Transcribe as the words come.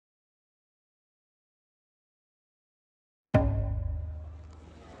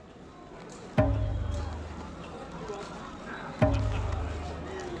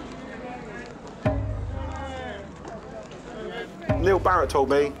Neil Barrett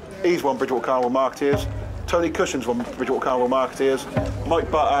told me he's won Bridgwater Carnival Marketeers. Tony Cushion's won Bridgwater Carnival Marketeers. Mike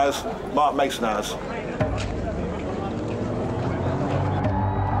Butt has. Mark Mason has.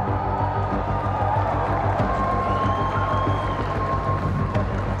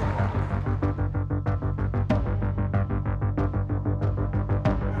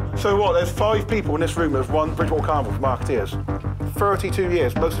 So what, there's 5 people in this room that have won Bridgwater Carnival for Marketeers. 32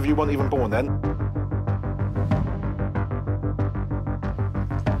 years, most of you weren't even born then.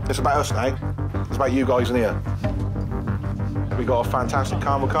 It's about us now. It's about you guys in here. We got a fantastic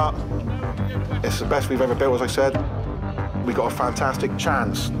carnival cart. It's the best we've ever built, as I said. We got a fantastic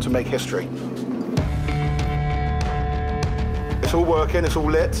chance to make history. It's all working, it's all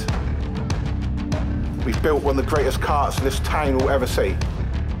lit. We've built one of the greatest carts this town will ever see.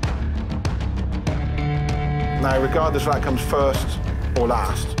 Now, regardless if that comes first or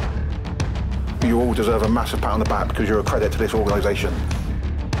last, you all deserve a massive pat on the back because you're a credit to this organisation.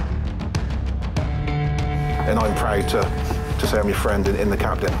 And I'm proud to say I'm your friend in the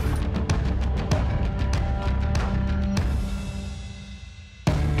captain.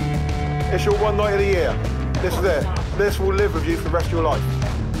 It's your one night of the year. This is it. This will live with you for the rest of your life.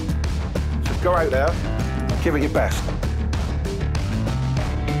 So go out there, give it your best.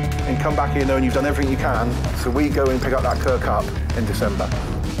 And come back here knowing you've done everything you can, so we go and pick up that Kirk Cup in December.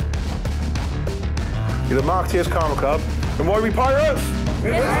 You're the Marketeers Carnival Club, and why are we pirates?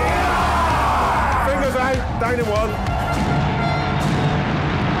 Yeah! Fingers out, down in one.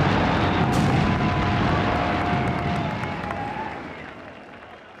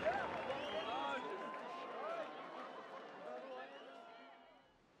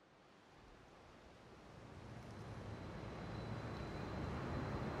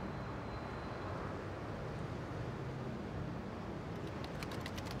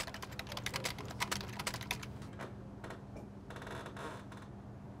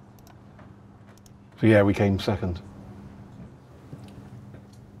 So yeah, we came second.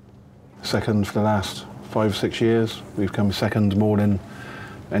 Second for the last 5 or 6 years. We've come second more than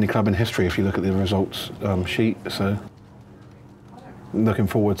any club in history if you look at the results sheet. So looking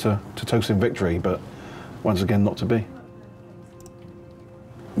forward to toasting victory, but once again not to be.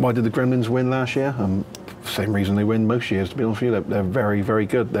 Why did the Gremlins win last year? Same reason they win most years, to be honest with you. They're very, very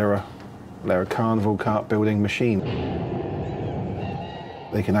good. They're a carnival cart building machine.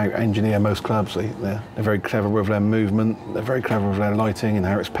 They can out-engineer most clubs. They're very clever with their movement. They're very clever with their lighting and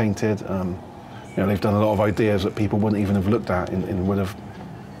how it's painted. You know, they've done a lot of ideas that people wouldn't even have looked at and would have,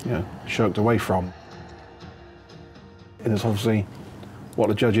 you know, shirked away from. And it's obviously what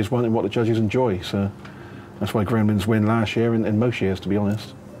the judges want and what the judges enjoy. So that's why Gremlins win last year and most years, to be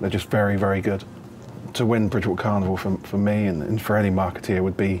honest. They're just very, very good. To win Bridgwater Carnival for me and for any marketeer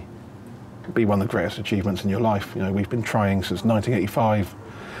would be one of the greatest achievements in your life. You know, we've been trying since 1985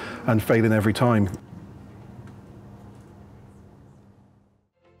 and failing every time.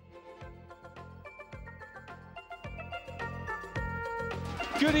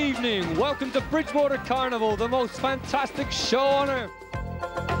 Good evening, welcome to Bridgwater Carnival, the most fantastic show on earth.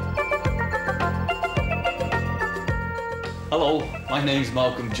 Hello, my name's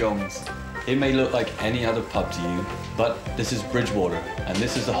Malcolm Jones. It may look like any other pub to you, but this is Bridgwater, and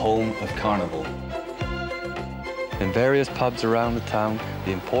this is the home of Carnival. In various pubs around the town,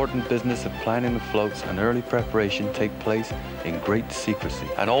 the important business of planning the floats and early preparation take place in great secrecy.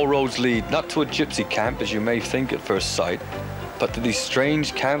 And all roads lead not to a gypsy camp, as you may think at first sight, but to these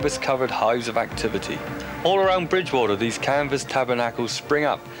strange canvas-covered hives of activity. All around Bridgwater, these canvas tabernacles spring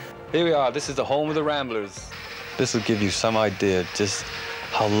up. Here we are, this is the home of the Ramblers. This will give you some idea just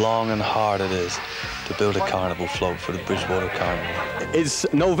how long and hard it is to build a carnival float for the Bridgwater Carnival. It's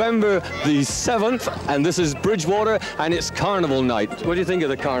November the 7th, and this is Bridgwater, and it's Carnival night. What do you think of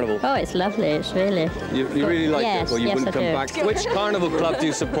the carnival? Oh, it's lovely, it's really... You really like yes, it? Well, you yes, wouldn't come do. back. Which carnival club do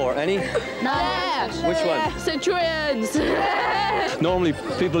you support? Any? No. Which one? Centurions! Normally,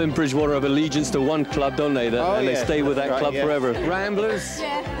 people in Bridgwater have allegiance to one club, don't they? And they stay with that club forever. Ramblers?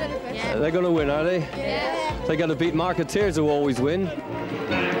 Yeah. They're going to win, are they? Yeah. They're going to beat Marketeers, who always win.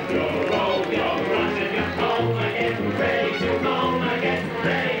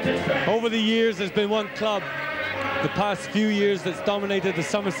 Over the years, there's been one club, the past few years, that's dominated the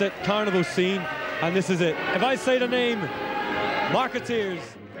Somerset Carnival scene, and this is it. If I say the name, Marketeers.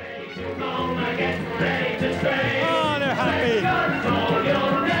 Oh, they're happy.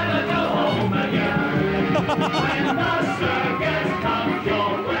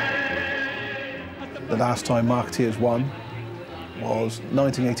 The last time Marketeers won was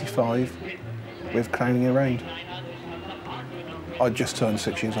 1985 with Clowning Around. I just turned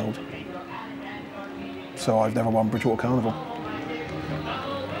 6 years old, so I've never won Bridgwater Carnival.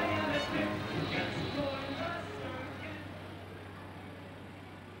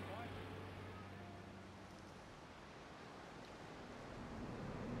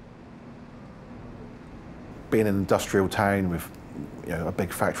 being an industrial town with a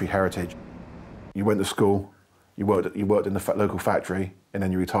big factory heritage. You went to school, you worked in the local factory, and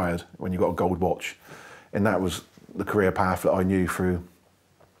then you retired when you got a gold watch. And that was the career path that I knew through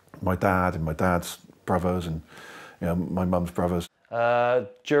my dad and my dad's brothers and my mum's brothers.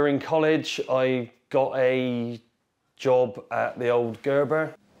 During college, I got a job at the old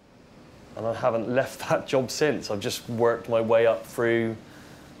Gerber, and I haven't left that job since. I've just worked my way up through.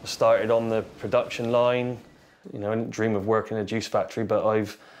 I started on the production line. I didn't dream of working in a juice factory, but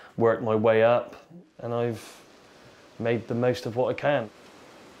I've worked my way up and I've made the most of what I can.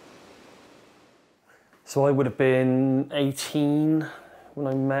 So I would have been 18 when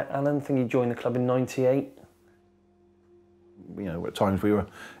I met Alan. I think he joined the club in '98. At times we were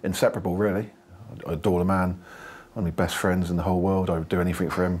inseparable, really. I adore the man, one of my best friends in the whole world. I would do anything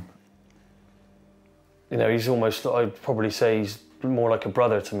for him. He's almost, I'd probably say he's more like a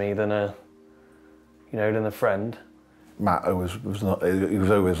brother to me than a friend. Matt he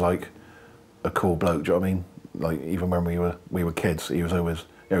was always like a cool bloke, do you know what I mean? Like, even when we were kids, he was always,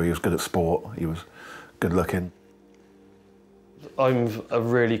 he was good at sport, he was good looking. I'm a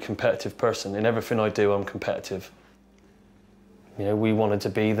really competitive person. In everything I do, I'm competitive. We wanted to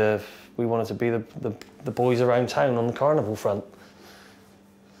be the boys around town on the carnival front.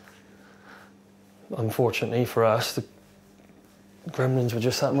 Unfortunately for us, the Gremlins were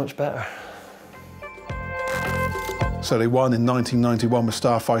just that much better. So they won in 1991 with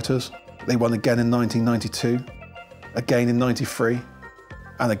Starfighters. They won again in 1992, again in '93,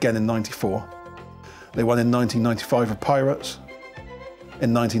 and again in '94. They won in 1995 with Pirates,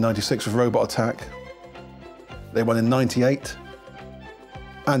 in 1996 with Robot Attack. They won in '98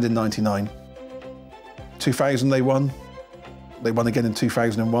 and in '99. 2000 they won. They won again in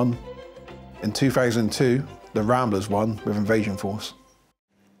 2001. In 2002, the Ramblers won with Invasion Force.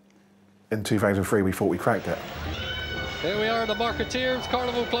 In 2003, we thought we cracked it. Here we are, the Marketeers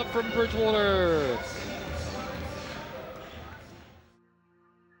Carnival Club from Bridgwater.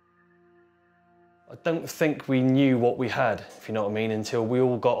 I don't think we knew what we had, if you know what I mean, until we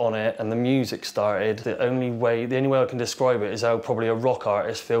all got on it and the music started. The only way I can describe it is how probably a rock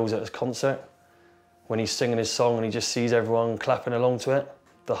artist feels at his concert. When he's singing his song and he just sees everyone clapping along to it.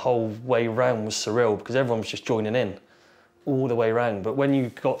 The whole way round was surreal because everyone was just joining in all the way round. But when you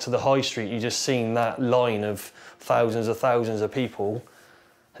got to the high street, you just seen that line of thousands of people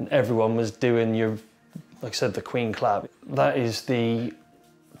and everyone was doing like I said, the Queen clap. That is the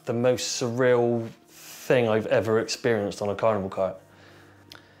most surreal thing I've ever experienced on a carnival cart.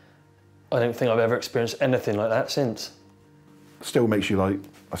 I don't think I've ever experienced anything like that since. Still makes you like,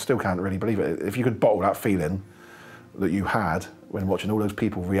 I still can't really believe it. If you could bottle that feeling that you had when watching all those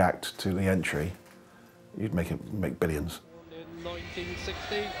people react to the entry, you'd make billions. In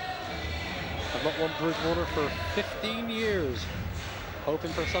 1960, I've not won Bridgwater for 15 years.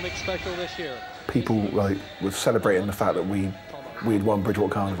 Hoping for something special this year. People were celebrating the fact that we'd won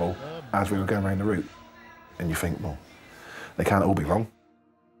Bridgwater Carnival as we were going around the route. And you think, well, they can't all be wrong.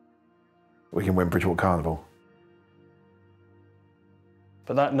 We can win Bridgwater Carnival.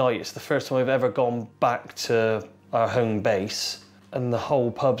 But that night, it's the first time I've ever gone back to our home base and the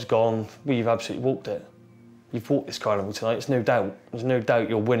whole pub's gone, we've absolutely walked it. You've walked this carnival tonight, it's no doubt. There's no doubt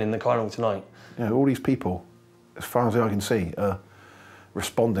you're winning the carnival tonight. All these people, as far as I can see, are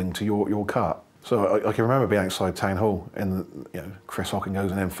responding to your cart. So I can remember being outside Town Hall and Chris Hocking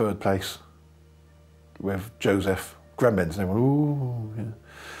goes in third place with Joseph, Gremlins, and they went, ooh, yeah.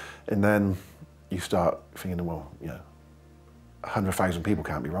 And then you start thinking, well, 100,000 people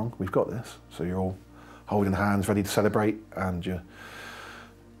can't be wrong, we've got this. So you're all holding hands, ready to celebrate, and you're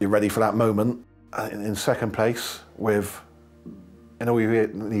ready for that moment. In second place and all you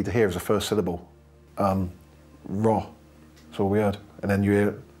need to hear is the first syllable, raw, that's all we heard. And then you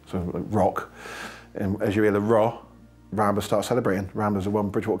hear rock, and as you hear the raw, Ramblers start celebrating. Ramblers have won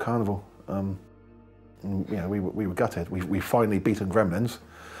Bridgwater Carnival. We were gutted. We finally beaten Gremlins,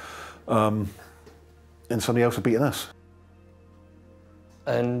 and somebody else had beaten us.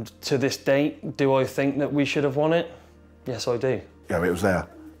 And to this date, do I think that we should have won it? Yes, I do. Yeah, it was there.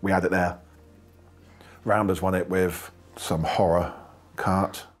 We had it there. Ramblers won it with some horror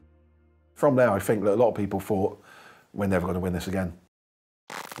cart. From there, I think that a lot of people thought, we're never going to win this again.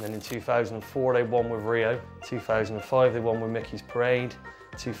 And then in 2004, they won with Rio. 2005, they won with Mickey's Parade.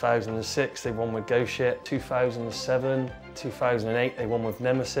 2006, they won with Go Shit. 2007, 2008, they won with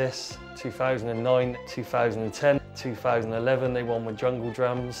Nemesis. 2009, 2010, 2011, they won with Jungle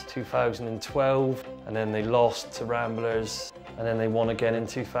Drums. 2012, and then they lost to Ramblers. And then they won again in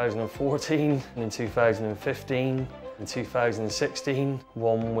 2014 and in 2015. In 2016,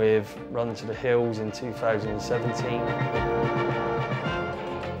 one with Run to the Hills in 2017.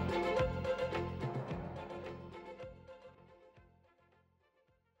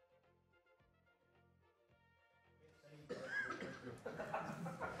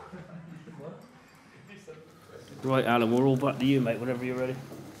 Right, Alan, we're all back to you, mate, whenever you're ready.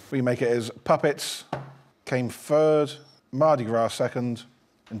 We make it as Puppets came third, Mardi Gras second,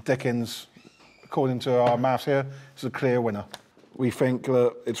 and Dickens, according to our maths here, is a clear winner. We think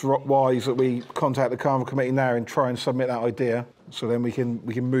that it's wise that we contact the Carnival Committee now and try and submit that idea, so then we can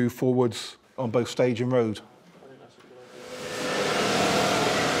move forwards on both stage and road.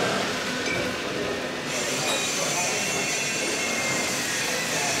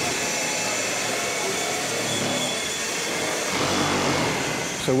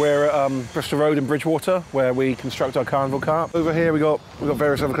 So we're at Bristol Road in Bridgwater, where we construct our carnival cart. Over here we've got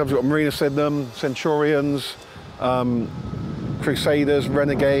various other clubs. We've got Marina Sydenham, Centurions, Crusaders,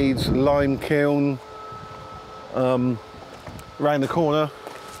 Renegades, Lime Kiln. Around the corner,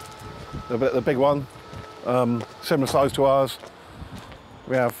 the big one, similar size to ours.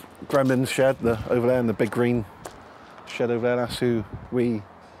 We have Gremlins shed over there, and the big green shed over there. That's who we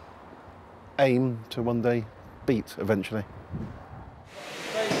aim to one day beat eventually.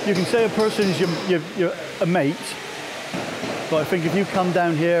 You can say a person is your a mate, but I think if you come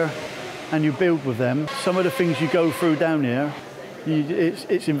down here and you build with them, some of the things you go through down here,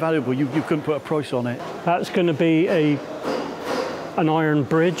 it's invaluable. You couldn't put a price on it. That's going to be an iron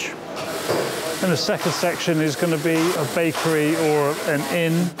bridge. And the second section is going to be a bakery or an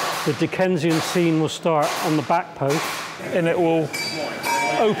inn. The Dickensian scene will start on the back post. And it will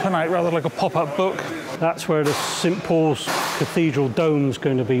open out rather like a pop-up book. That's where the St Paul's Cathedral dome is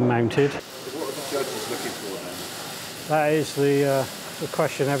going to be mounted. What are the judges looking for then? That is the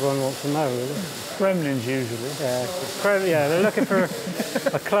question everyone wants to know, really. Gremlins usually. Yeah, they're looking for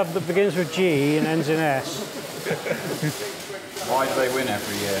a club that begins with G and ends in S. Why do they win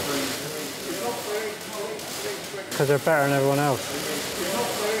every year? Because they're better than everyone else.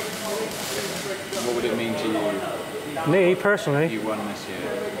 What would it mean to you? Me, personally, You won this year.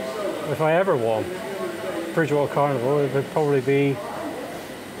 if I ever won Bridgwater Carnival, it would probably be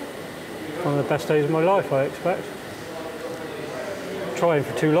one of the best days of my life, I expect. Trying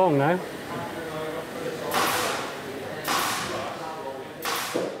for too long now.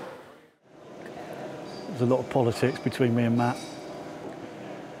 There's a lot of politics between me and Matt.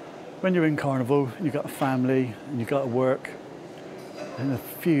 When you're in Carnival, you've got a family and you've got to work. And a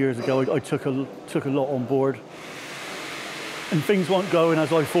few years ago, I took a lot on board. And things weren't going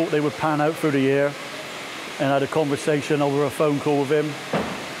as I thought they would pan out through the year. And I had a conversation over a phone call with him.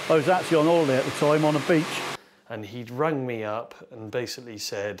 I was actually on holiday at the time on a beach. And he'd rung me up and basically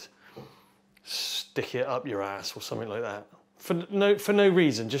said, stick it up your ass or something like that. For no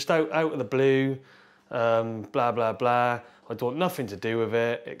reason, just out of the blue, blah, blah, blah. I want nothing to do with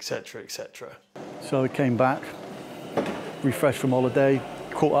it, etc., etc. So I came back, refreshed from holiday,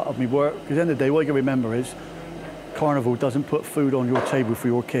 caught up with me work. Because at the end of the day, what you can remember is, Carnival doesn't put food on your table for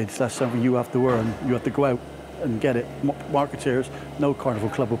your kids. That's something you have to earn. You have to go out and get it. Marketeers, no Carnival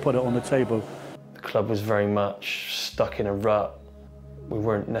club will put it on the table. The club was very much stuck in a rut. We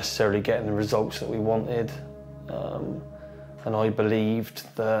weren't necessarily getting the results that we wanted. And I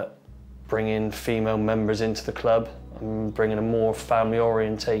believed that bringing female members into the club and bringing a more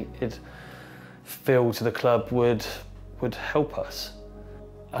family-orientated feel to the club would help us.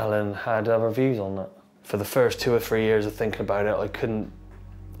 Alan had other views on that. For the first 2 or 3 years of thinking about it, I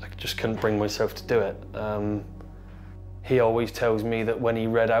just couldn't bring myself to do it. He always tells me that when he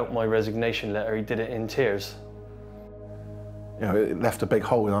read out my resignation letter, he did it in tears. You know, it left a big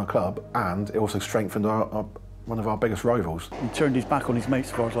hole in our club, and it also strengthened one of our biggest rivals. He turned his back on his mates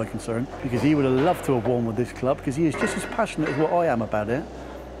as far as I'm concerned, because he would have loved to have won with this club, because he is just as passionate as what I am about it,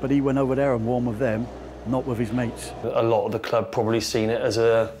 but he went over there and won with them, not with his mates. A lot of the club probably seen it as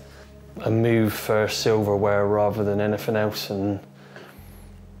a move for silverware rather than anything else, and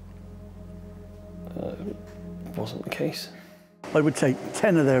it wasn't the case. I would take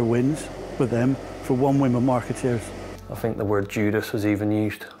 10 of their wins with them for 1 win with Marketeers. I think the word Judas was even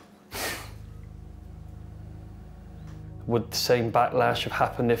used. Would the same backlash have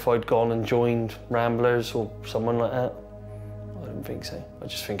happened if I'd gone and joined Ramblers or someone like that? I don't think so. I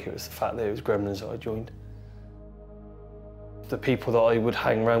just think it was the fact that it was Gremlins that I joined. The people that I would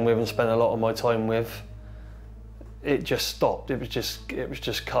hang around with and spend a lot of my time with, it just stopped. It was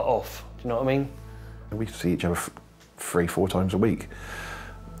just cut off. Do you know what I mean? We see each other 3-4 times a week.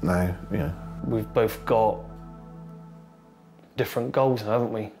 Now, you know. We've both got different goals,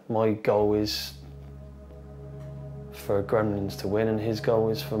 haven't we? My goal is for Gremlins to win, and his goal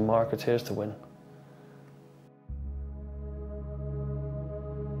is for Marketeers to win.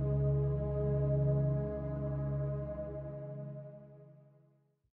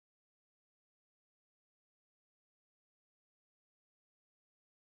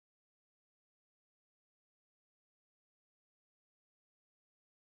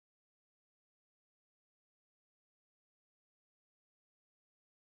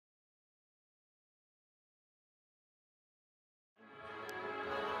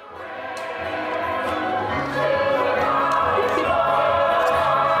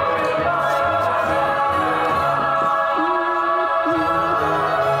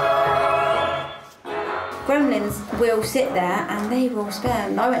 Gremlins will sit there and they will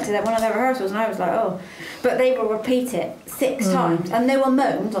spend, I went to one of their rehearsals and I was like, oh, but they will repeat it 6 times and they were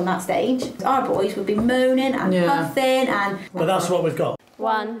moaned on that stage. Our boys would be moaning and puffing and... But that's what we've got.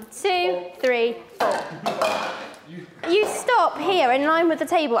 1, 2, 3, 4. You stop here in line with the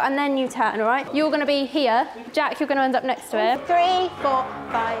table and then you turn, all right? You're going to be here. Jack, you're going to end up next to him. 3, 4,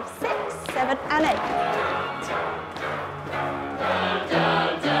 5, 6, 7 and 8.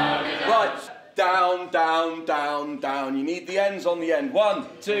 Right. Down, down, down, down. You need the ends on the end. 1,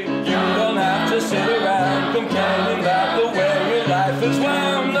 2. You don't have to sit around complaining about the way your life is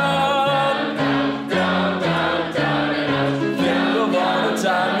wound up. Down, down, down, down, down. Think of all the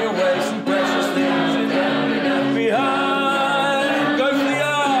time you're wasting, precious things you don't leave behind. Go for the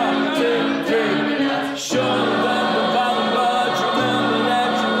R, 2, 3. Show them the bottom blood. Remember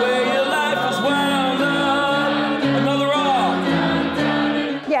that you way your life is wound up. Another R.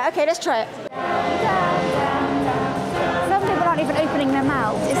 Yeah, okay, let's try it. Some people aren't even opening their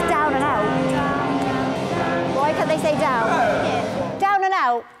mouths. It's down and out. Why can't they say down? Yeah. Down and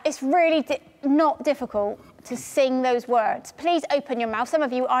out, it's really not difficult to sing those words. Please open your mouth. Some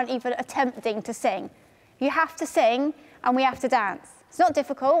of you aren't even attempting to sing. You have to sing and we have to dance. It's not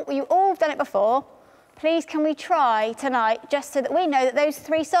difficult. You've all done it before. Please, can we try tonight just so that we know that those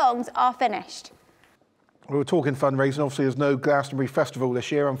 3 songs are finished? We were talking fundraising. Obviously, there's no Glastonbury Festival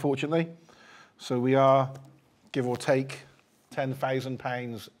this year, unfortunately. So we are, give or take,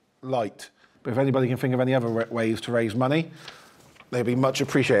 £10,000 light. But if anybody can think of any other ways to raise money, they'd be much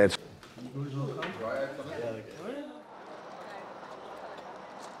appreciated. But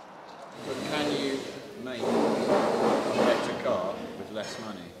can you make a better car with less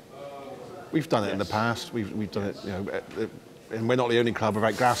money? We've done it in the past. We've done it, you know, and we're not the only club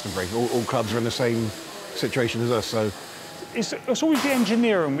about Glastonbury. All clubs are in the same situation as us, so. It's always the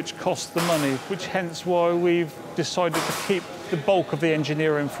engineering which costs the money, which hence why we've decided to keep the bulk of the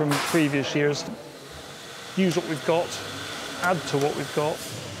engineering from previous years. Use what we've got, add to what we've got.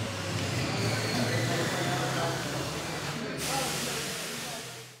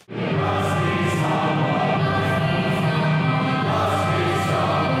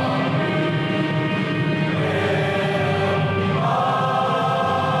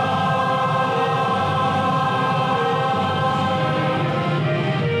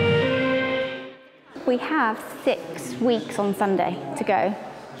 We have 6 weeks on Sunday to go.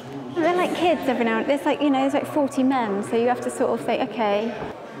 They're like kids every now and then. There's like, you know, there's like 40 men, so you have to sort of say, okay,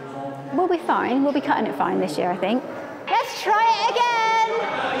 we'll be fine. We'll be cutting it fine this year, I think. Let's try it again!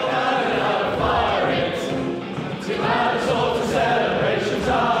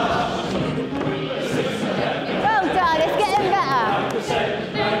 Well done, it's getting better.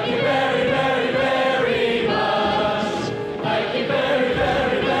 Thank you very, very, very much. Thank you very,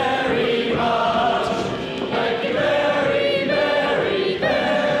 very, very much. Thank you very, very,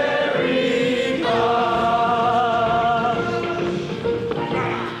 very much.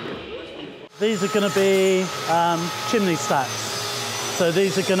 These are going to be chimney stacks. So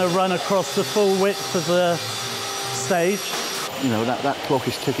these are going to run across the full width of the stage. You know, that clock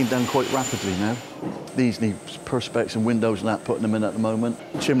is ticking down quite rapidly now. These need perspex and windows and that, putting them in at the moment.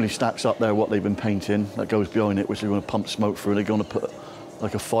 Chimney stacks up there, what they've been painting, that goes behind it, which they're going to pump smoke through. They're going to put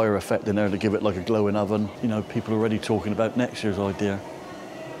like a fire effect in there to give it like a glowing oven. You know, people are already talking about next year's idea.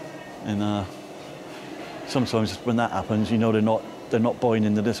 And sometimes when that happens, you know they're not buying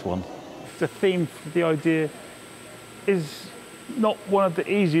into this one. The theme for the idea is not one of the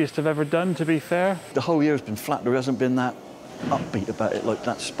easiest I've ever done, to be fair. The whole year's been flat. There hasn't been that upbeat about it, like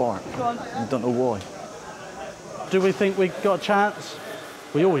that spark. I don't know why. Do we think we've got a chance?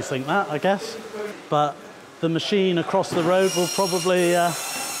 We always think that, I guess. But the machine across the road will probably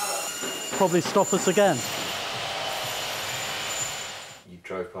stop us again. You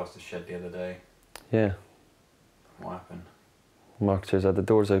drove past the shed the other day. Yeah. What happened? Marketers had the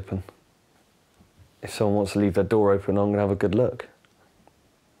doors open. If someone wants to leave their door open, I'm going to have a good look.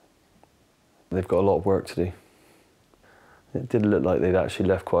 They've got a lot of work to do. It did look like they'd actually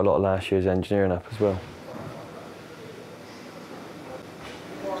left quite a lot of last year's engineering up as well.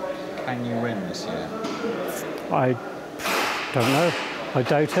 Can you win this year? I don't know. I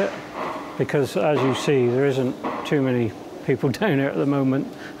doubt it, because as you see, there isn't too many people down here at the moment,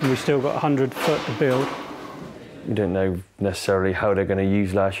 and we've still got 100 foot to build. We don't know necessarily how they're going to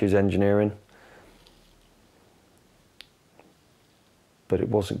use last year's engineering, but it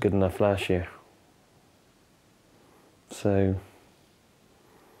wasn't good enough last year. So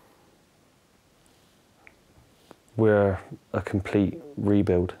we're a complete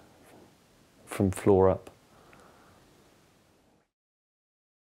rebuild from floor up.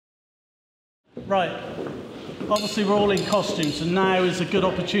 Right, obviously we're all in costume, so now is a good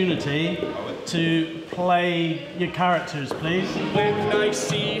opportunity to play your characters, please. When I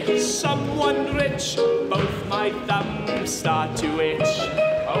see someone rich, both my thumbs start to itch.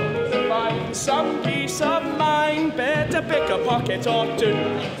 Hope to find some peace of mind, better pick a pocket or two.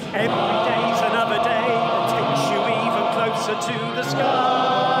 Every day's another day that takes you even closer to the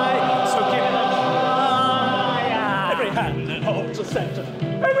sky. So give it a try. Every hand that holds a scepter,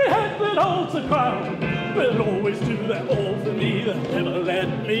 every hand that holds a crown, will always do that all for me, they'll never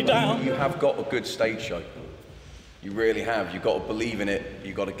let me down. You have got a good stage show. You really have. You've got to believe in it.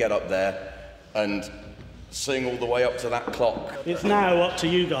 You've got to get up there and sing all the way up to that clock. It's now up to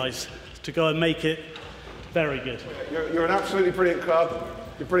you guys to go and make it very good. You're an absolutely brilliant club.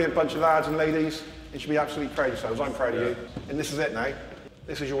 You're a brilliant bunch of lads and ladies. You should be absolutely proud of yourselves. I'm proud of you. And this is it now.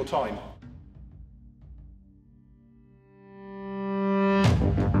 This is your time.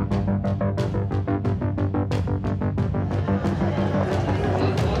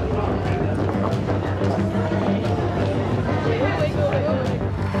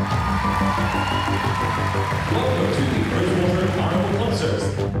 Welcome to the Bridgwater Carnival Club service.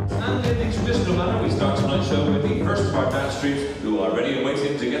 And in the traditional manner, we start tonight's show with the first of our dance troops, who are ready and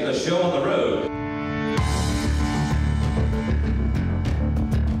waiting to get the show on the road.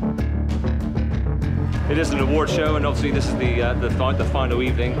 It is an award show, and obviously this is the final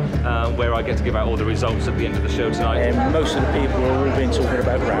evening where I get to give out all the results at the end of the show tonight. Most of the people have all been talking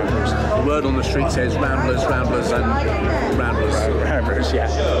about ramblers. The word on the street says ramblers, ramblers, and ramblers. Ramblers, yeah.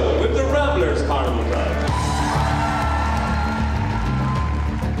 Show with the Ramblers Carnival Club.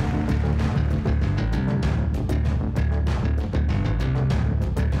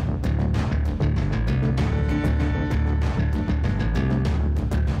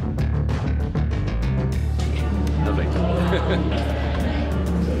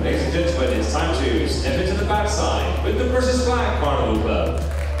 Ladies and gentlemen, it's time to step into the backside with the British Flag Carnival Club.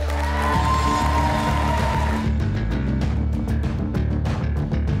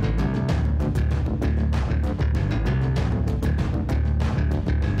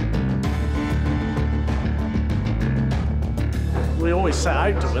 We always set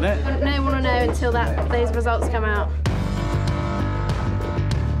out to win it. No one will know until those results come out.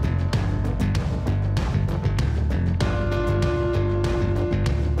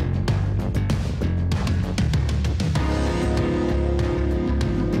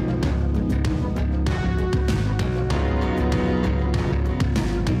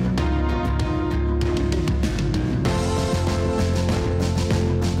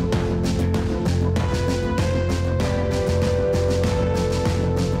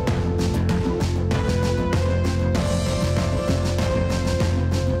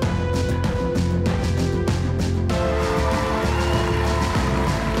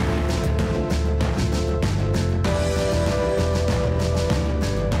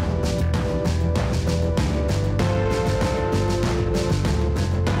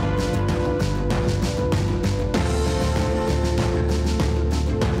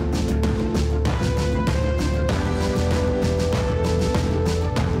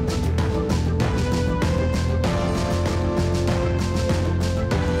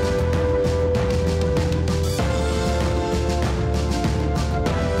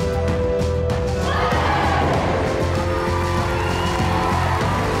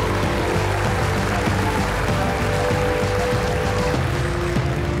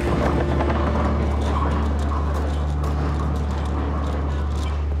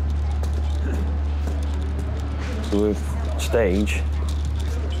 With stage,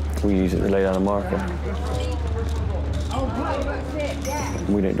 we use it to lay down a marker.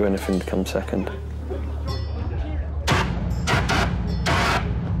 We don't do anything to come second.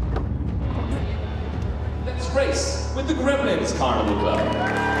 Let's race with the Gremlins Carnival Club.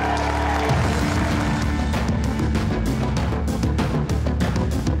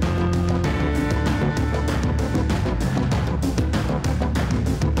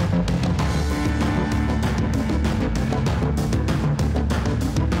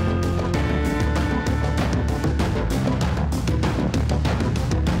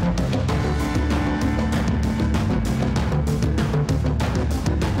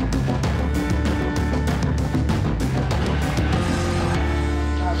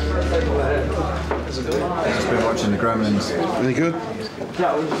 Gremlins. Any good?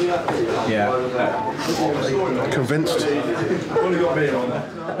 Yeah. Convinced?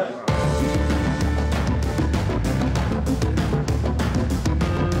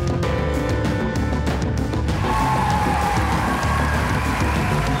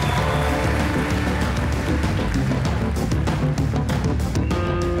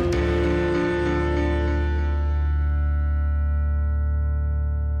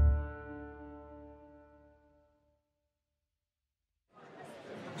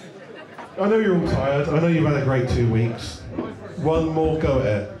 I know you're all tired. I know you've had a great 2 weeks. One more go at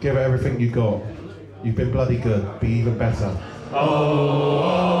it. Give it everything you got. You've been bloody good. Be even better.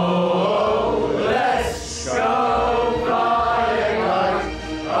 Oh, let's go flying high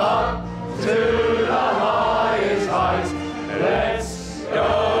up to the highest heights. Let's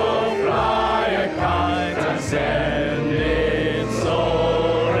go fly a kite and send it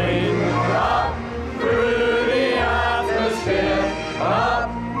soaring up through the atmosphere, up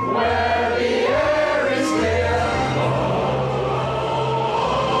where the air is clear. Oh,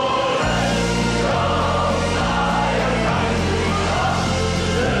 let's go fly a kite up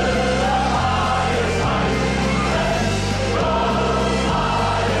to the highest heights. Let's go fly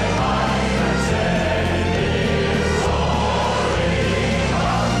a kite and send it soaring up through the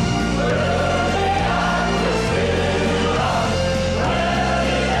atmosphere, up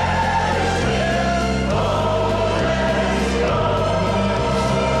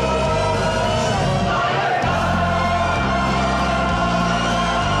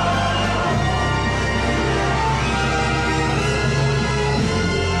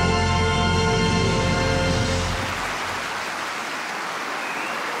where the air is clear. Oh, let's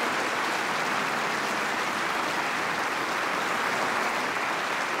go.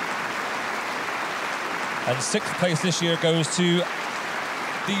 And 6th place this year goes to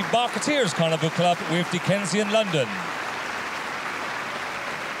the Marketeers Carnival Club with Dickensian London.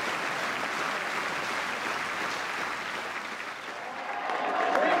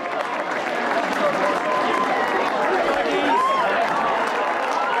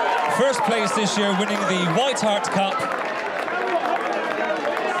 First place this year, winning the White Hart Cup.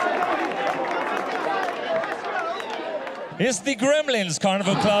 It's the Gremlins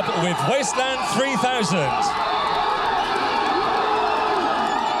Carnival Club with Wasteland 3000.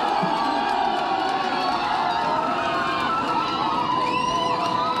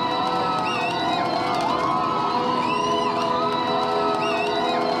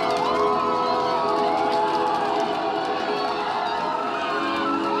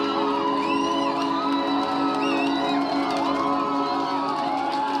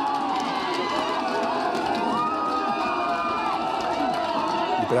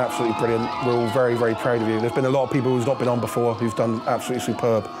 Been absolutely brilliant. We're all very, very proud of you. There's been a lot of people who's not been on before who've done absolutely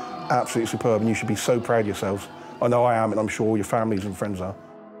superb, and you should be so proud of yourselves. I know I am, and I'm sure all your families and friends are.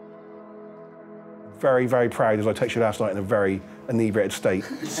 Very, very proud, as I texted you last night in a very inebriated state,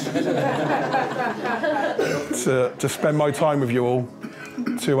 to spend my time with you all,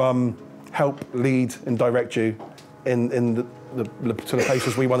 to help lead and direct you to the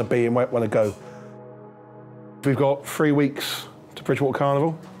places we want to be and want to go. We've got 3 weeks to Bridgwater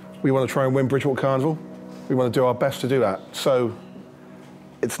Carnival. We want to try and win Bridgwater Carnival. We want to do our best to do that. So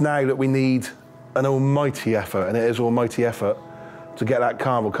it's now that we need an almighty effort, and it is almighty effort, to get that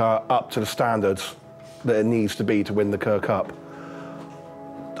carnival car up to the standards that it needs to be to win the Kerr Cup.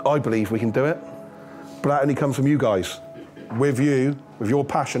 I believe we can do it, but that only comes from you guys. With you, with your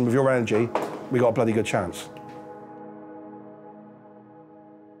passion, with your energy, we got a bloody good chance.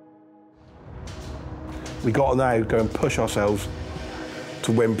 We got to now go and push ourselves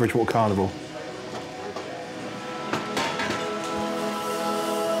to win Bridgwater Carnival.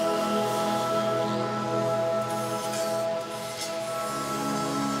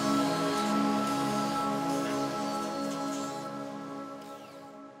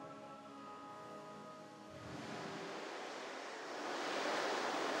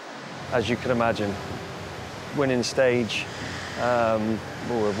 As you can imagine, winning stage,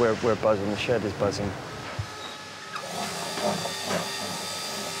 we're buzzing, the shed is buzzing.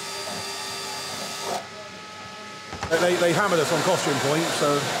 They hammered us on costume point,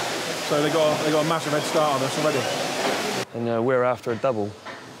 so they got a massive head start on us already. And we're after a double.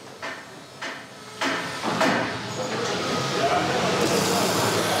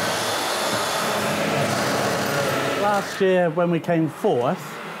 Last year, when we came 4th,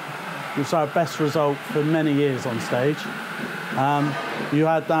 it was our best result for many years on stage. You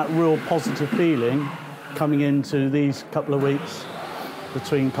had that real positive feeling coming into these couple of weeks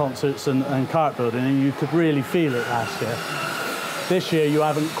between concerts and cart building, and you could really feel it last year. This year, you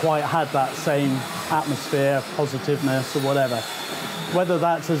haven't quite had that same atmosphere, positiveness or whatever. Whether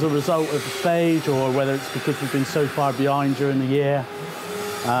that's as a result of the stage or whether it's because we've been so far behind during the year,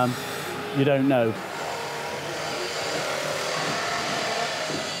 you don't know.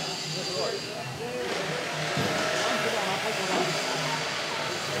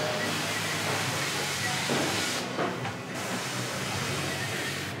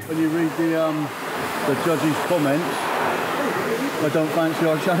 When you read the judges' comments, I don't fancy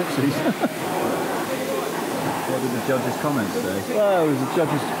our chances. What did the judges' comments say? Well, there was a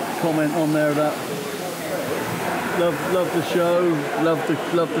judge's comment on there that love the show, love the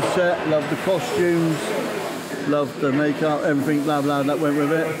set, love the costumes, love the makeup, everything, blah blah, that went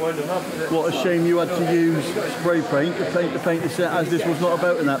with it. What a shame you had to use spray paint to paint the set, as this was not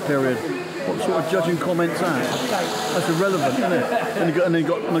about in that period. What sort of judging comments that? That's irrelevant, isn't it? And I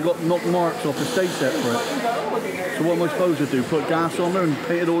got knocked marks off the stage set for it. So what am I supposed to do? Put gas on there and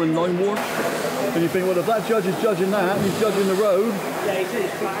paint it all in lime wash? And you think, well, if that judge is judging that and he's judging the road,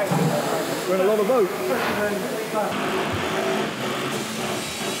 we're in a lot of boat.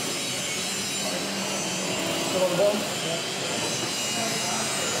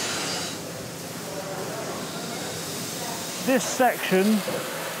 This section,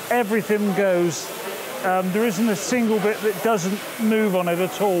 everything goes. There isn't a single bit that doesn't move on it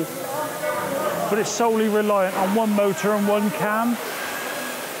at all. But it's solely reliant on one motor and one cam,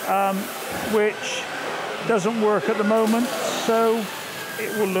 which doesn't work at the moment, so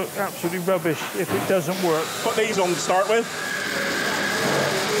it will look absolutely rubbish if it doesn't work. Put these on to start with.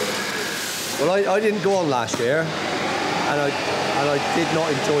 Well, I didn't go on last year, and I did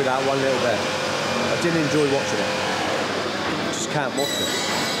not enjoy that one little bit. I didn't enjoy watching it. I just can't watch it.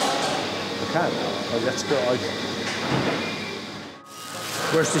 I can't. That's good.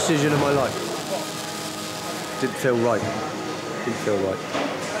 Worst decision of my life. Didn't feel right. Didn't feel right.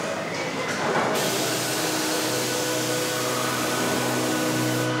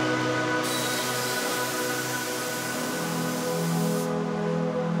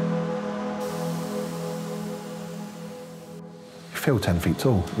 You feel 10 feet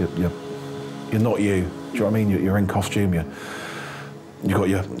tall. You're not you. Do you know what I mean? You're in costume. You've got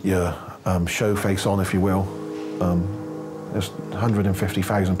your show face on, if you will. There's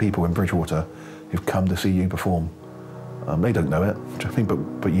 150,000 people in Bridgwater who've come to see you perform. They don't know it, do you know what I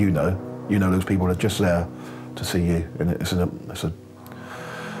mean? But you know those people are just there to see you, and it's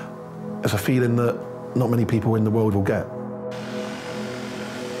a feeling that not many people in the world will get.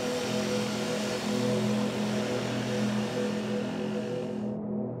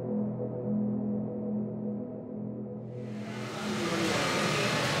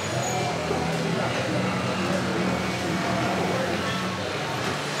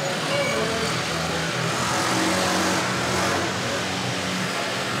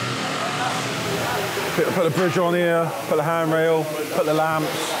 Put the bridge on here, put the handrail, put the lamps.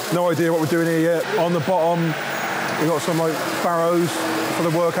 No idea what we're doing here yet. On the bottom, we've got some like barrows for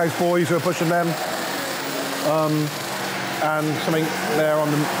the workhouse boys who are pushing them. And something there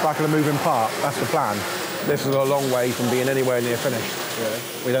on the back of the moving part. That's the plan. This is a long way from being anywhere near finished. Yeah.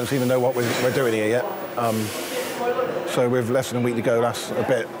 We don't even know what we're doing here yet. So with less than a week to go, that's a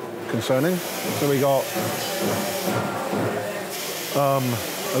bit concerning. So we got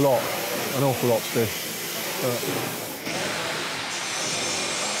an awful lot to do.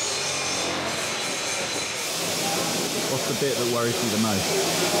 What's the bit that worries you the most?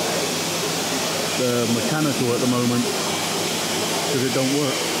 The mechanical at the moment, because it don't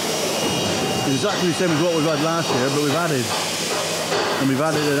work. It's exactly the same as what we've had last year, but we've added. And we've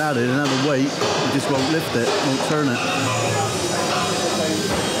added and added, and now the weight, it just won't lift it, won't turn it.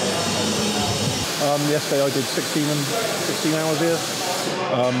 Yesterday I did 16 hours here,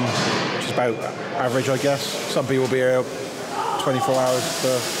 which is about average, I guess. Some people will be here 24 hours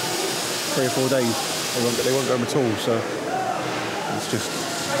for 3 or 4 days. They won't go home at all, so it's just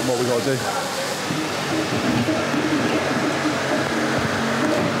what we've got to do.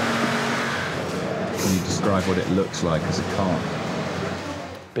 Can you describe what it looks like as a car?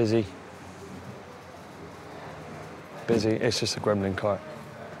 Busy. Busy. It's just a Gremlin car.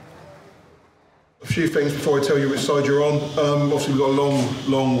 A few things before I tell you which side you're on. Obviously we've got a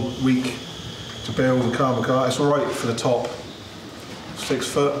long week to build the carnival car. It's all right for the top 6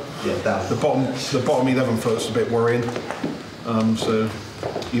 foot. Yeah, down. The bottom 11 foot's a bit worrying. So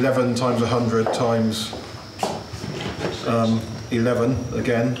 11 times 100 times 11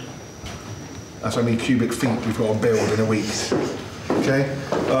 again. That's how many cubic feet we've got to build in a week. Okay,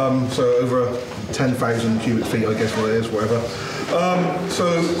 so over 10,000 cubic feet, I guess what it is, whatever.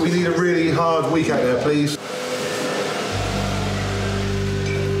 So we need a really hard week out there, please.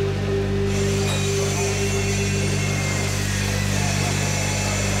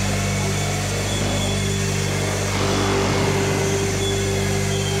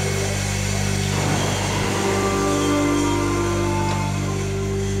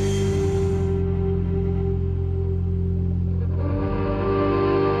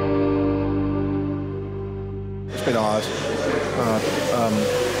 It's been hard.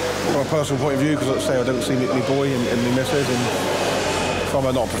 From a personal point of view, because like I say, I don't see my boy and my missus, and from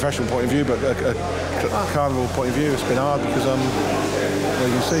a not a professional point of view, but a carnival point of view, it's been hard because, well,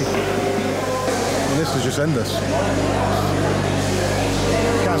 you can see, and this is just endless.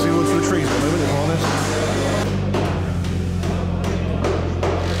 Can't see wood for the trees at the moment, if I'm honest.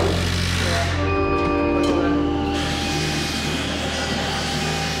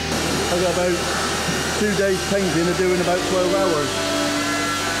 I got about 2 days painting and doing about 12 hours.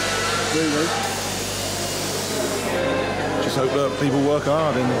 Really. Just hope that people work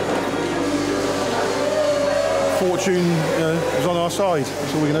hard and fortune, is on our side.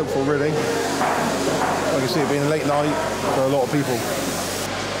 That's all we can hope for, really. I can see it being a late night for a lot of people.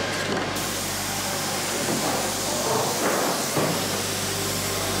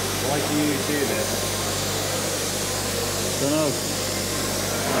 Why do you do this? Don't know.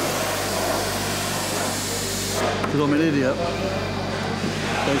 Because I'm an idiot,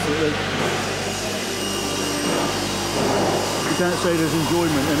 basically. You can't say there's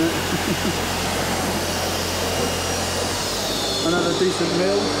enjoyment in it. And had a decent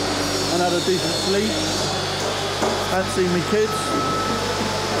meal, and had a decent sleep, hadn't seen me kids.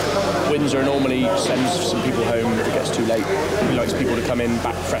 Windsor normally sends some people home if it gets too late. He likes people to come in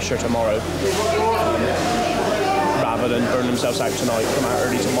back fresher tomorrow. Rather than burn themselves out tonight, come out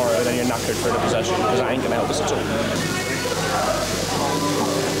early tomorrow, and then you're knackered for the possession, because that ain't going to help us at all.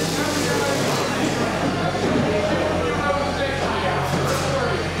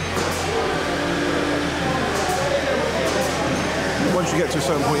 Once you get to a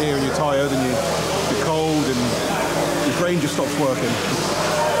certain point here and you're tired and you're cold and your brain just stops working,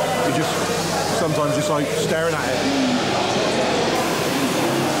 you're just sometimes just like staring at it.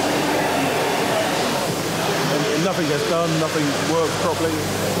 And nothing gets done, nothing works properly.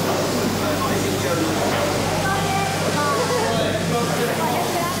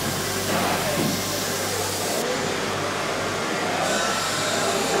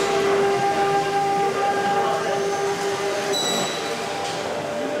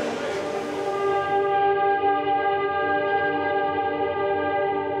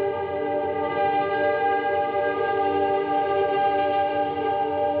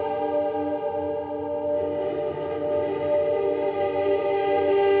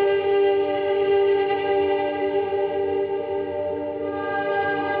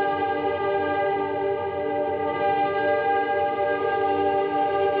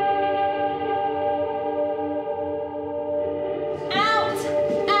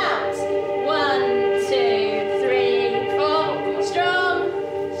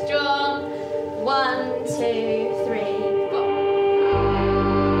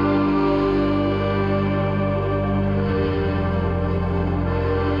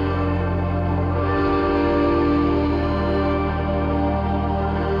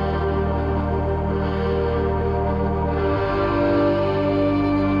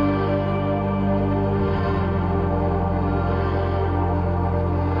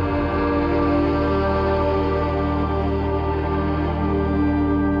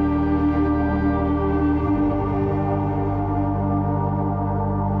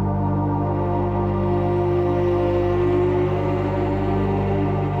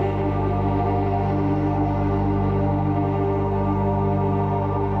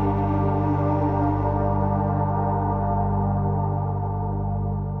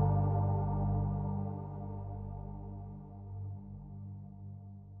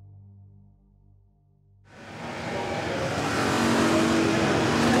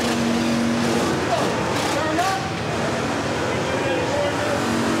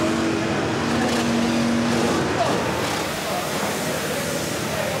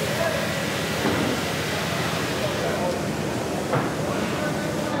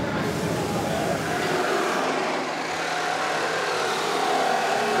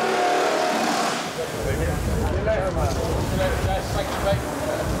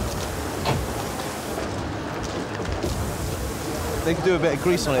 They could do a bit of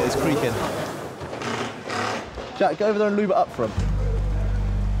grease on it, it's creaking. Jack, go over there and lube it up for him.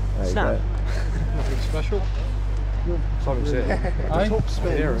 Snap. Nothing special. Something sitting. I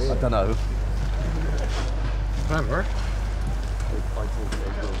don't know. Remember?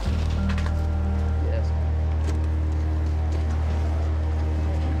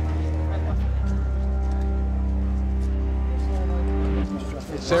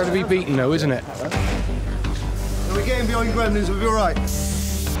 It's there to be beaten though, isn't it? Are we getting behind Gremlins? We'll be alright. I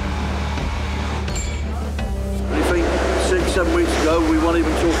think 6-7 weeks ago we weren't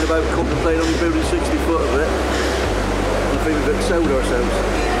even talking about contemplating only building 60 foot of it. I think we've excelled ourselves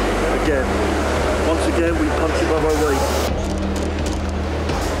again. Once again, we punch above our weight.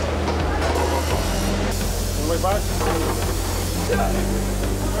 All the way back?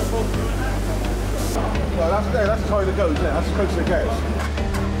 Well, that's as high as it goes, isn't it? That's as close as it gets.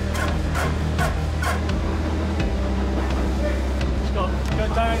 Scott, go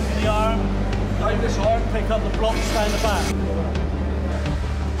down to the arm, like this arm, pick up the blocks down the back.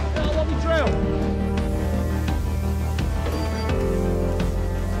 Yeah, lovely drill.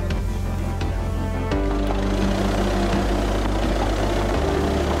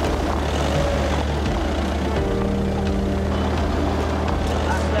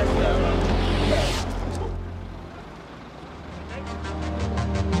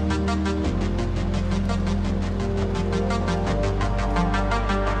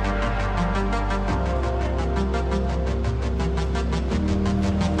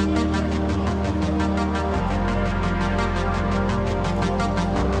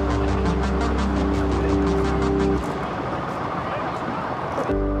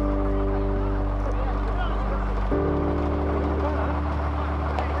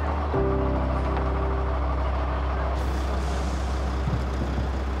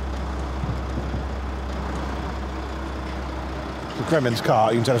 Gremlins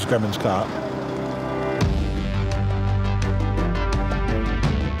cart, you can tell it's a Gremlins cart.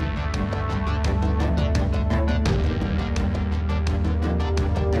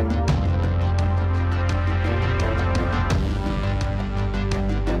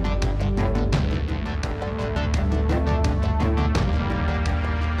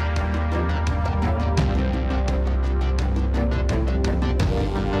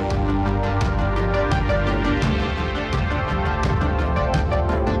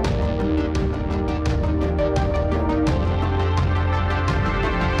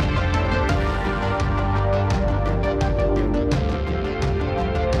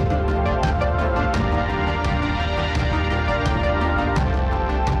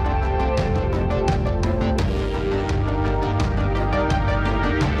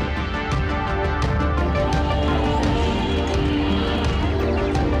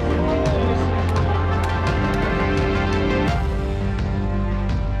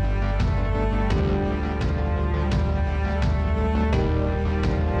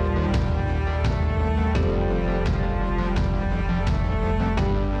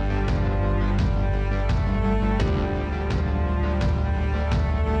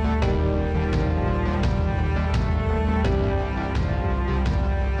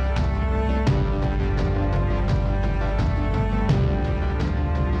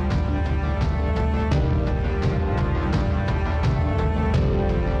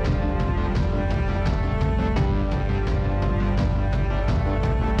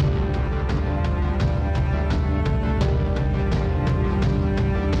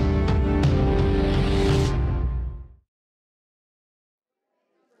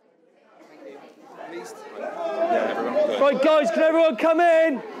 Right, guys, can everyone come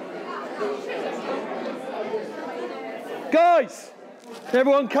in? Guys, can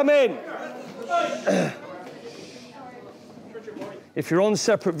everyone come in? If you're on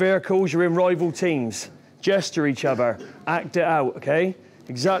separate vehicles, you're in rival teams. Gesture each other, act it out, okay?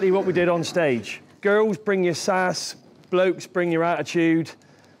 Exactly what we did on stage. Girls, bring your sass. Blokes, bring your attitude.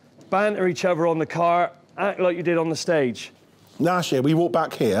 Banter each other on the cart. Act like you did on the stage. Last year, we walked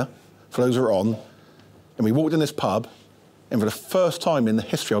back here, for those who are on, and we walked in this pub, and for the first time in the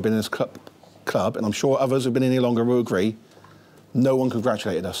history I've been in this club, and I'm sure others who've been in here longer will agree, no one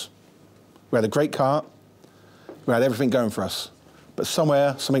congratulated us. We had a great cart, we had everything going for us, but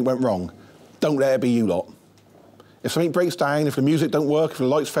somewhere something went wrong. Don't let it be you lot. If something breaks down, if the music don't work, if the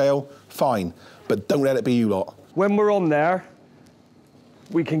lights fail, fine, but don't let it be you lot. When we're on there,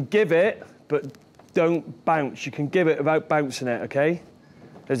 we can give it, but don't bounce. You can give it without bouncing it, okay?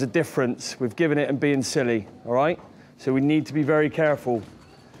 There's a difference with giving it and being silly, all right? So we need to be very careful.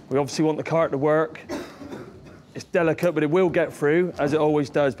 We obviously want the cart to work. It's delicate, but it will get through, as it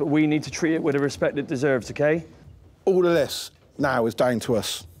always does, but we need to treat it with the respect it deserves, okay? All of this now is down to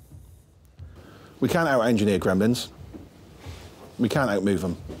us. We can't out-engineer Gremlins. We can't outmove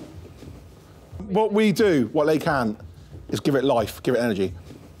them. What we do, what they can't, is give it life, give it energy.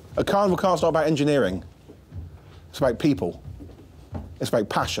 A carnival cart's not about engineering. It's about people. It's about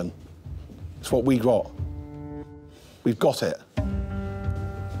passion. It's what we got. We've got it.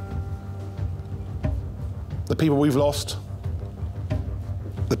 The people we've lost,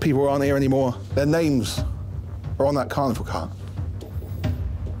 the people who aren't here anymore, their names are on that carnival cart.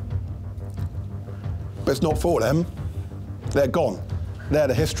 But it's not for them. They're gone. They're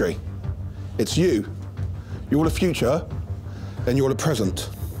the history. It's you. You're the future, and you're the present.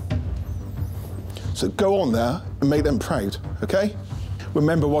 So go on there and make them proud, okay?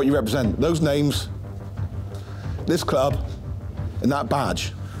 Remember what you represent. Those names, this club, and that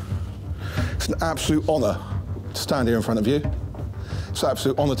badge. It's an absolute honour to stand here in front of you. It's an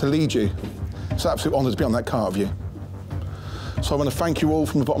absolute honour to lead you. It's an absolute honour to be on that cart with you. So I want to thank you all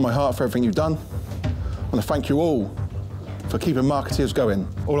from the bottom of my heart for everything you've done. I want to thank you all for keeping Marketeers going.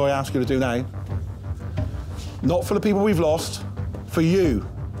 All I ask you to do now, not for the people we've lost, for you,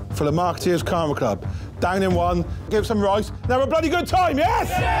 for the Marketeers Carnival Club. Down in one, give some rice, and have a bloody good time, yes?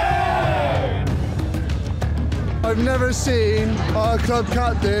 I've never seen our club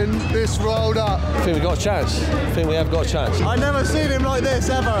captain this rolled up. I think we've got a chance. I think we have got a chance. I've never seen him like this,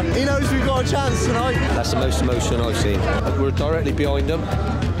 ever. He knows we've got a chance tonight. That's the most emotion I've seen. We're directly behind them.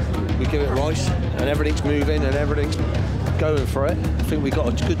 We give it rice, and everything's moving, and everything's going for it. I think we've got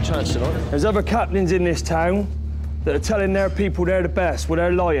a good chance tonight. There's other captains in this town that are telling their people they're the best, well,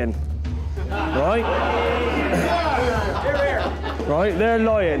 they're lying. Right? Right, they're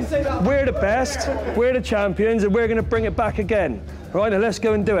lying. We're the best, we're the champions, and we're going to bring it back again. Right, now let's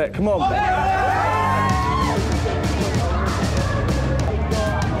go and do it. Come on.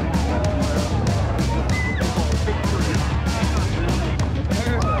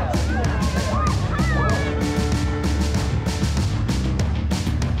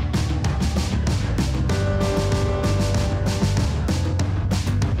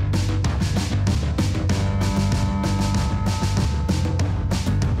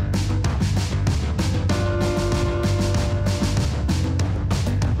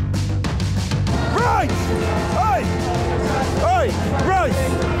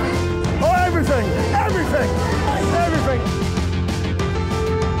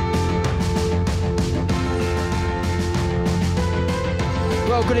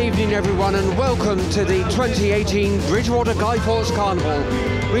 Well, good evening everyone and welcome to the 2018 Bridgwater Goliath Carnival.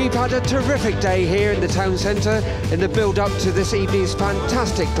 We've had a terrific day here in the town centre in the build-up to this evening's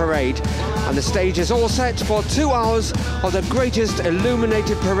fantastic parade. And the stage is all set for 2 hours of the greatest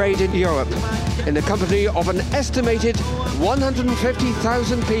illuminated parade in Europe, in the company of an estimated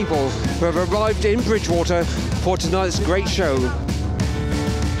 150,000 people who have arrived in Bridgwater for tonight's great show.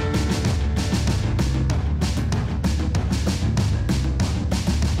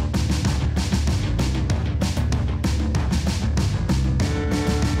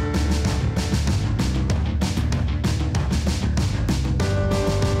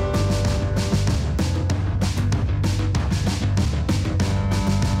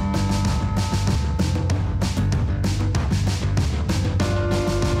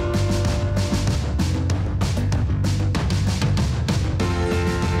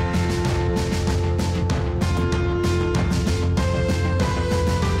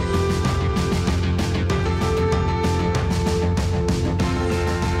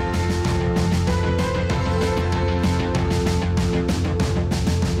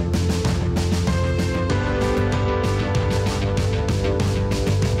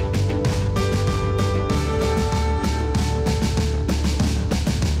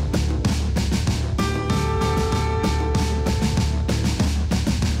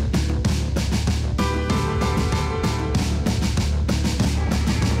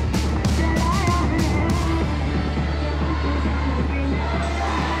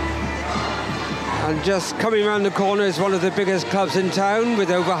 And just coming around the corner is one of the biggest clubs in town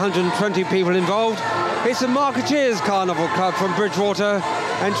with over 120 people involved. It's the Marketeers Carnival Club from Bridgwater,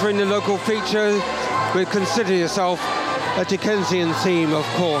 entering the local feature with Consider Yourself, a Dickensian theme, of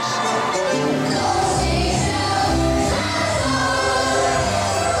course.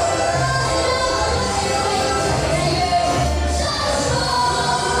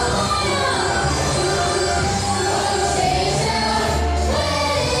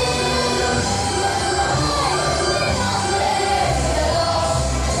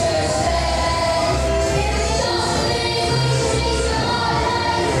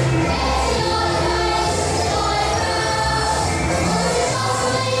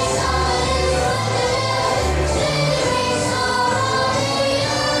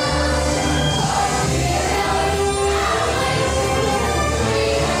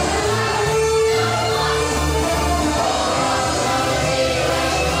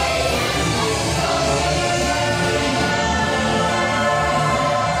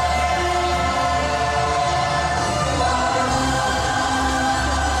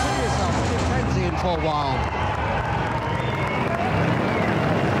 For a while.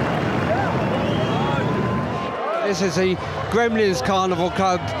 This is the Gremlins Carnival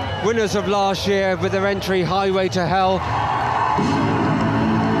Club, winners of last year with their entry Highway to Hell.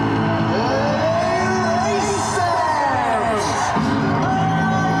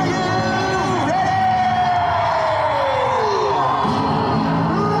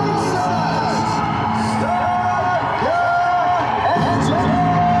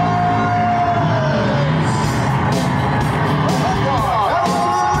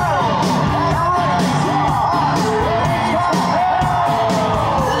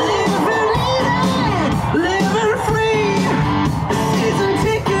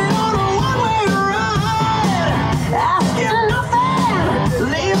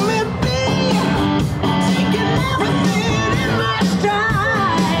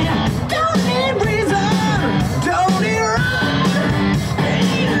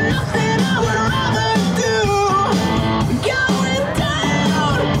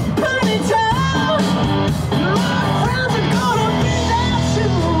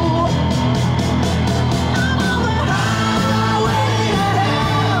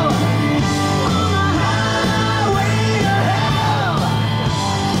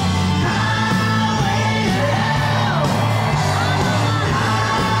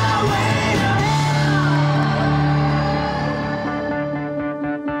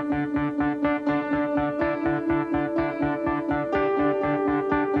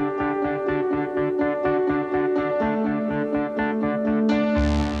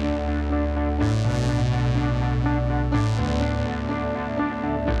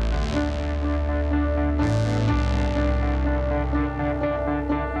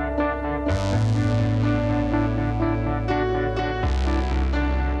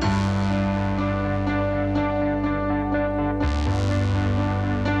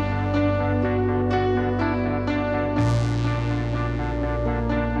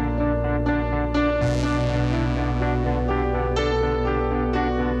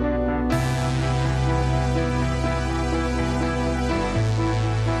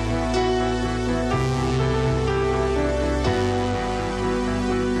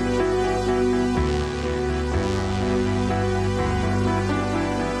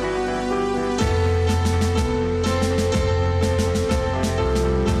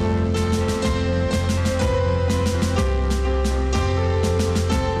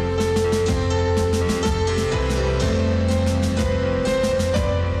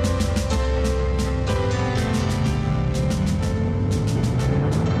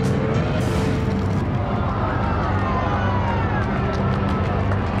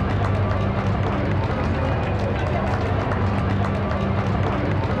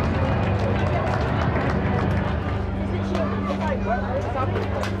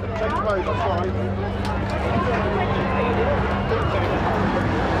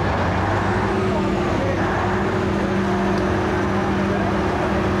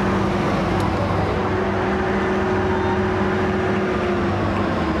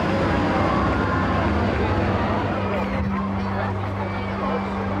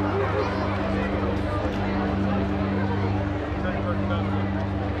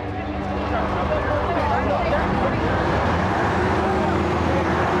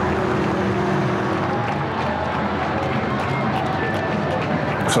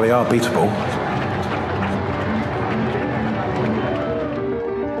 So they are beatable.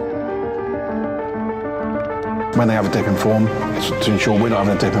 When they have a dip in form, it's to ensure we're not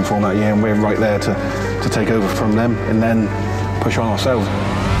having a dip in form that year, and we're right there to take over from them and then push on ourselves.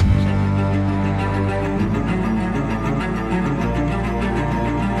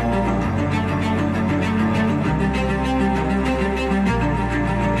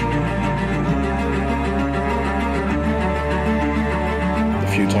 The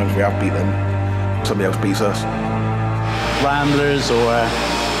few times we have beat them, somebody else beats us. Ramblers or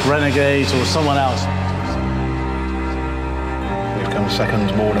Renegades or someone else. We've come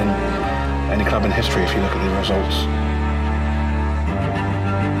seconds more than any club in history if you look at the results.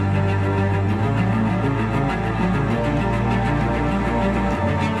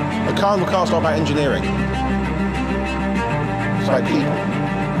 A carnival cart's not about engineering. It's about people.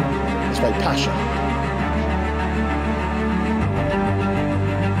 It's about passion.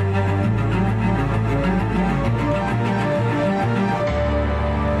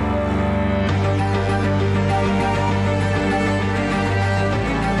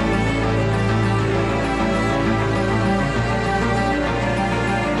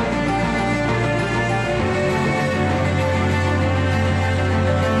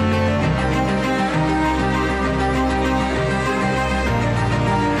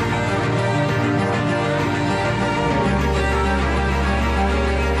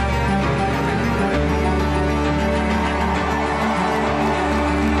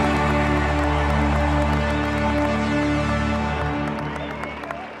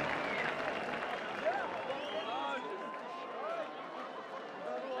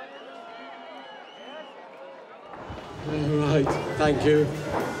 Right, thank you.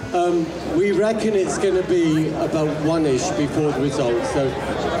 We reckon it's going to be about 1-ish before the results, so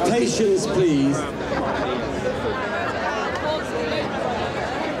patience please.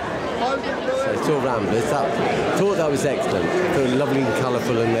 So it's all Ramblers. Thought that was excellent. Thought lovely and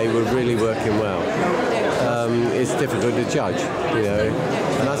colourful, and they were really working well. It's difficult to judge, you know,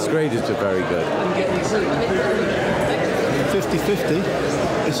 and us graders are very good. 50-50.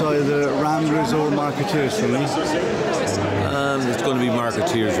 It's either Ramblers or Marketeers for me. It's going to be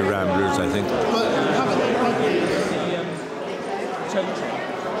Marketeers or Ramblers, I think.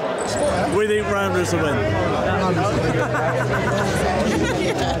 We think Ramblers will win.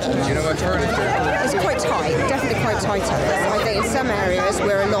 You know what furniture? It's quite tight, definitely quite tight up there. I think in some areas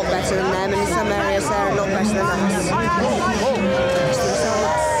we're a lot better than them, and in some areas they're a lot better than us.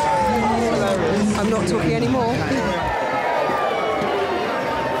 I'm not talking anymore.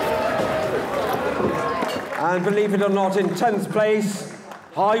 And believe it or not, in 10th place,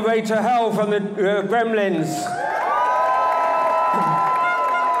 Highway to Hell from the Gremlins.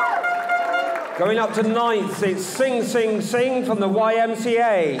 Going up to 9th, it's Sing Sing Sing from the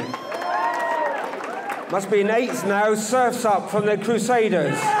YMCA. Must be in 8th now, Surf's Up from the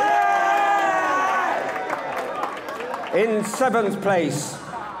Crusaders. In 7th place,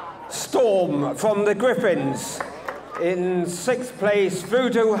 Storm from the Griffins. In 6th place,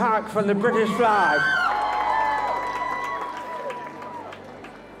 Voodoo Hack from the British Flag.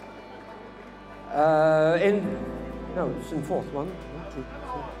 No, it's in 4th one.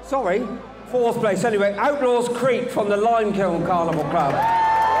 Sorry, 4th place anyway. Outlaws Creek from the Limekiln Carnival Club.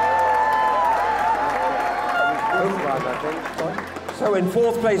 So in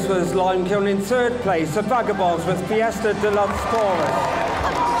 4th place was Limekiln. In 3rd place, the Vagabonds with Fiesta de los Toros.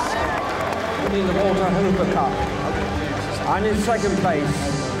 Winning the Water Hoover Cup. And in 2nd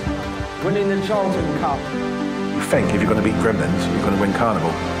place, winning the Charlton Cup. You think if you're going to beat Gremlins, you're going to win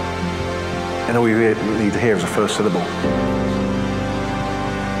Carnival. And all you need to hear is the first syllable.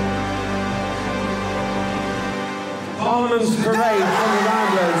 Parliament's Parade from the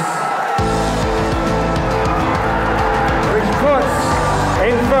Ramblers, which puts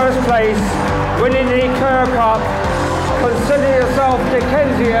in 1st place, winning the Kerr Cup, consider yourself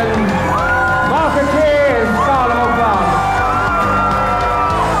Dickensian, Marketeers Carnival Club.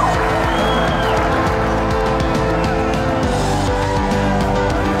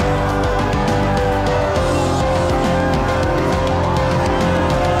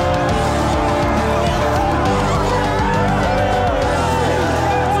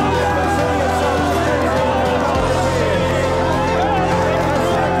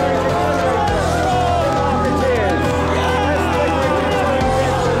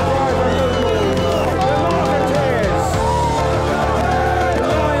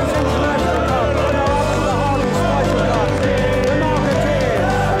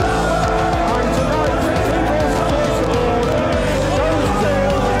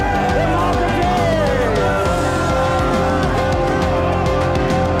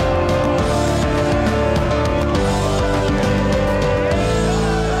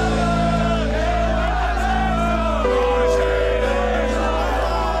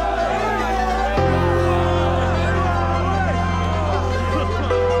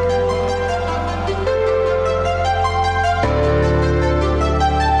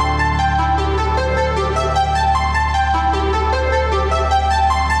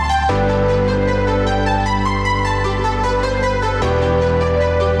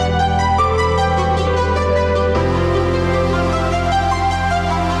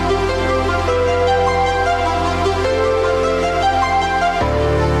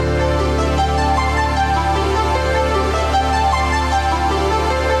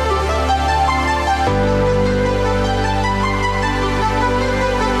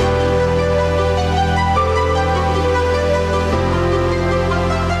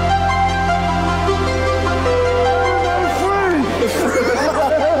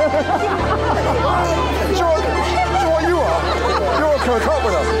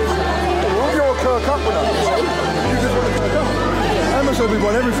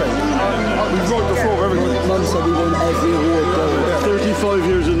 5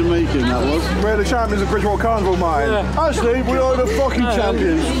 years in the making, that was. We're the champions of Bridgwater Carnival, Martin. Yeah. Actually, we are the fucking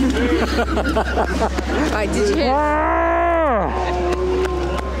champions. Right, did you hear? I've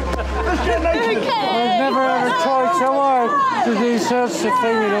never ever tried so hard to do such a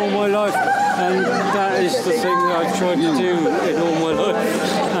thing in all my life, and that is the thing that I've tried to do in all my life,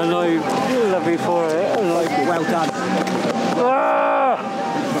 and I love you for it. Well done.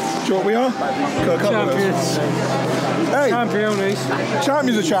 Do you know what we are? Champions. Hey, Championes.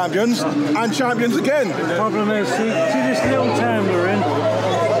 champions are champions, and champions again. The problem is, see this little town we're in,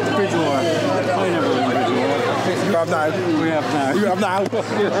 Bridgwater. I never been in Bridgwater. You have now. We have now. You have now.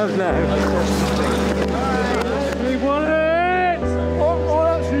 You have now. We won it! Oh,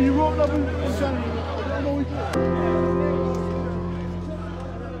 actually, you rolled up and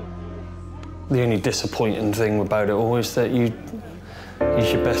The only disappointing thing about it all is that he's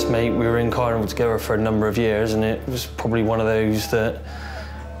your best mate. We were in Carnival together for a number of years, and it was probably one of those that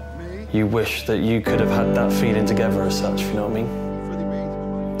you wish that you could have had that feeling together as such, if you know what I mean.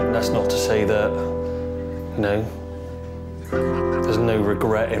 And that's not to say that, you know, there's no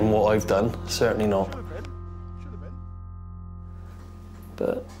regret in what I've done, certainly not.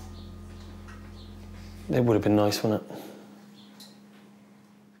 But it would have been nice, wouldn't it?